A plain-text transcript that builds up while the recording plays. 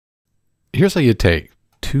Here's how you take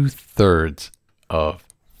 2/3 of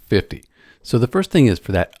 50. So the first thing is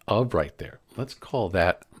for that of right there. Let's call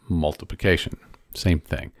that multiplication. Same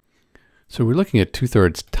thing. So we're looking at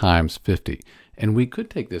 2/3 times 50. And we could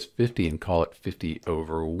take this 50 and call it 50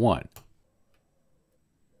 over 1.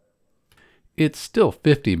 It's still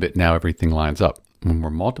 50, but now everything lines up. When we're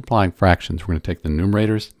multiplying fractions, we're going to take the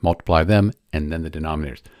numerators, multiply them, and then the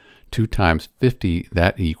denominators. 2 times 50,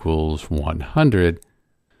 that equals 100.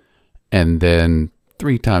 And then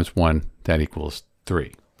 3 times 1, that equals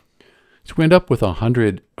 3. So we end up with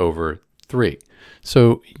 100 over 3.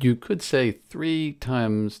 So you could say 3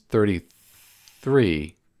 times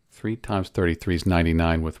 33, 3 times 33 is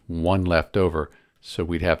 99 with 1 left over. So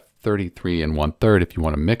we'd have 33 and 1/3 if you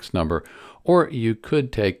want a mixed number. Or you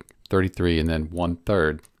could take 33 and then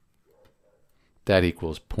 1/3. That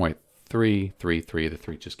equals 0.333. The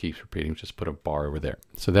 3 just keeps repeating. Just put a bar over there.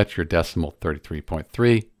 So that's your decimal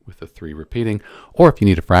 33.3 with the 3 repeating. Or if you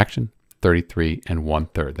need a fraction, 33 and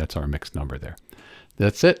 1/3. That's our mixed number there.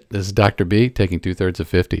 That's it. This is Dr. B taking 2/3 of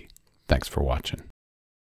 50. Thanks for watching.